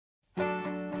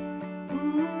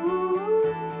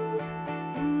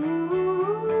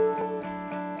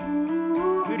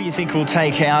you think will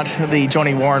take out the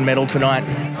Johnny Warren medal tonight?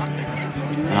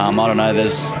 I don't know.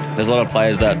 There's a lot of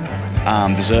players that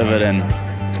deserve it, and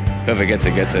whoever gets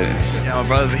it, gets it. Yeah, my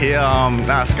brothers are here.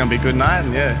 It's going to be a good night,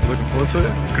 and yeah, looking forward to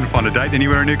it. Couldn't find a date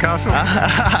anywhere in Newcastle?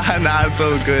 Nah, it's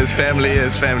all good. It's family.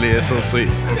 It's so sweet.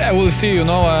 Yeah, we'll see.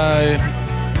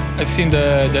 I've seen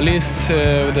the list,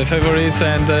 the favorites,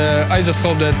 and I just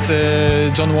hope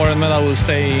that John Warren medal will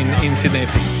stay in Sydney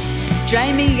FC.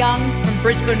 Jamie Young from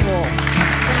Brisbane Roar.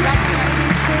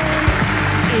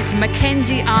 Is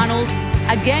Mackenzie Arnold,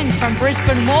 again from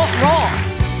Brisbane Roar.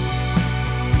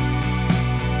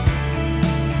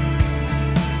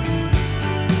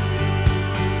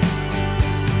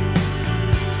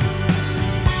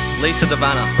 Lisa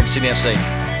Davana from Sydney FC.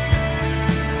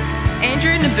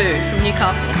 Andrew Naboo from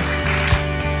Newcastle.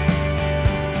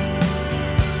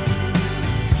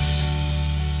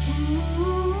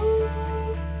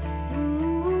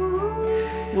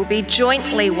 Will be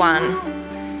jointly won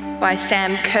by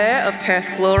Sam Kerr of Perth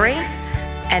Glory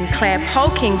and Claire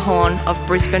Polkinghorn of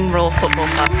Brisbane Roar Football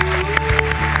Club.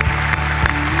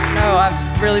 No,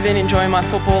 I've really been enjoying my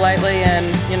football lately, and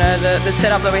the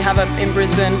setup that we have in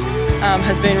Brisbane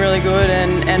has been really good,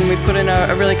 and we put in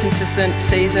a really consistent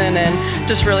season, and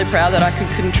just really proud that I could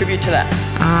contribute to that.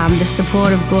 The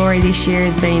support of Glory this year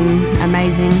has been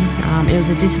amazing. It was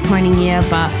a disappointing year,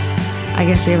 but I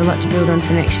guess we have a lot to build on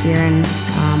for next year, and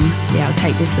yeah, I'll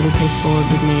take this little piece forward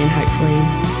with me and hopefully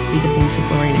be the things of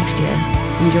Glory next year.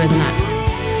 Enjoy the night.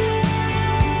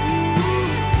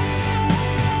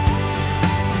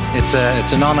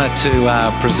 It's an honour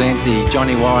to present the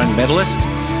Johnny Warren medalist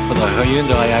for the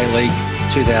Hyundai A-League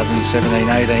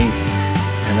 2017-18,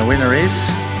 and the winner is,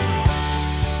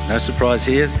 no surprise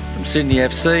here, from Sydney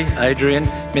FC, Adrian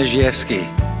Mezhievski.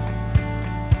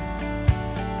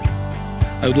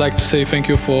 I would like to say thank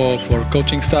you for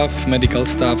coaching staff, medical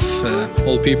staff,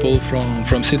 all people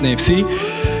from Sydney FC,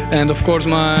 and of course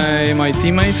my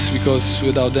teammates, because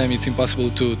without them it's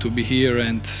impossible to be here.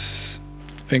 And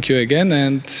thank you again,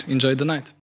 and enjoy the night.